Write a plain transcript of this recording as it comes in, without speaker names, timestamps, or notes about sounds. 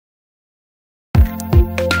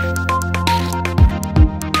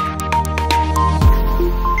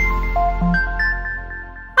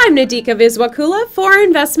I'm Nadika Viswakula for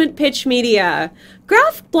Investment Pitch Media.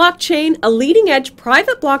 Graph Blockchain, a leading-edge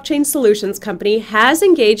private blockchain solutions company, has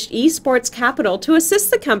engaged Esports Capital to assist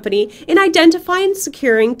the company in identifying and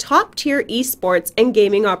securing top-tier esports and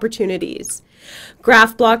gaming opportunities.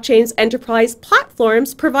 Graph Blockchain's enterprise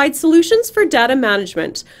platforms provide solutions for data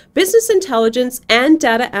management, business intelligence, and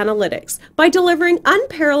data analytics by delivering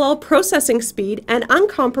unparalleled processing speed and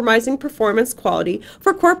uncompromising performance quality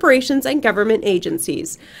for corporations and government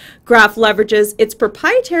agencies. Graph leverages its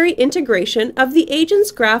proprietary integration of the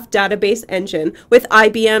Agents Graph database engine with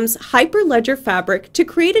IBM's Hyperledger Fabric to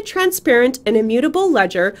create a transparent and immutable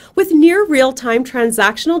ledger with near real-time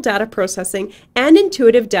transactional data processing and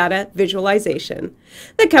intuitive data visualization.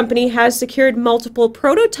 The company has secured multiple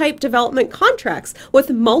prototype development contracts with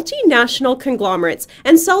multinational conglomerates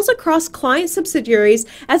and sells across client subsidiaries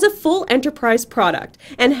as a full enterprise product,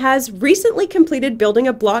 and has recently completed building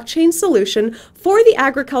a blockchain solution for the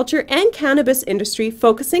agriculture and cannabis industry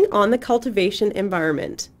focusing on the cultivation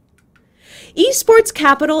environment. Esports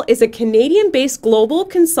Capital is a Canadian-based global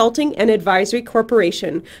consulting and advisory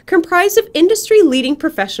corporation comprised of industry-leading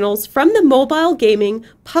professionals from the mobile gaming,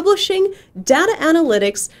 publishing, data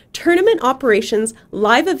analytics, tournament operations,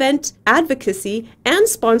 live event advocacy, and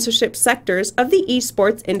sponsorship sectors of the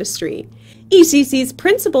esports industry. ECC's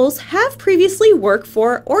principals have previously worked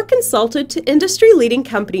for or consulted to industry-leading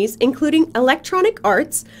companies including Electronic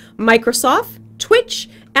Arts, Microsoft, Twitch,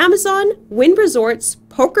 Amazon, Wynn Resorts,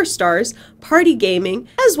 PokerStars, Party Gaming,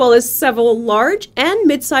 as well as several large and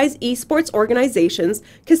mid-sized esports organizations,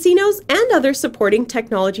 casinos, and other supporting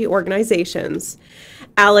technology organizations.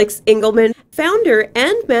 Alex Engelman, founder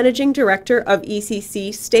and managing director of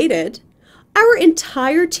ECC, stated, "Our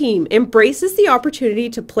entire team embraces the opportunity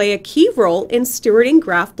to play a key role in stewarding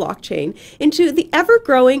Graph Blockchain into the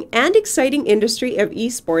ever-growing and exciting industry of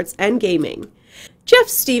esports and gaming." Jeff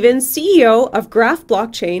Stevens, CEO of Graph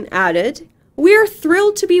Blockchain, added, "We are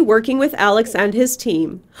thrilled to be working with Alex and his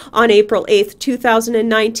team. On April 8,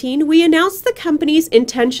 2019, we announced the company's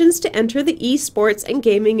intentions to enter the esports and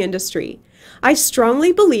gaming industry. I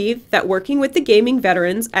strongly believe that working with the gaming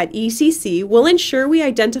veterans at ECC will ensure we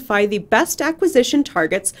identify the best acquisition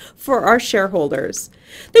targets for our shareholders.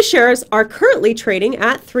 The shares are currently trading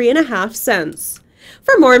at 3.5 cents.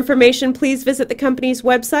 For more information, please visit the company's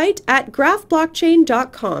website at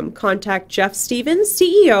graphblockchain.com. Contact Jeff Stevens,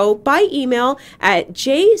 CEO, by email at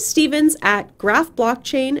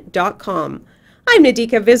jstevens@graphblockchain.com. I'm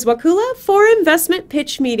Nadika Viswakula for Investment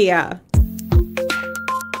Pitch Media.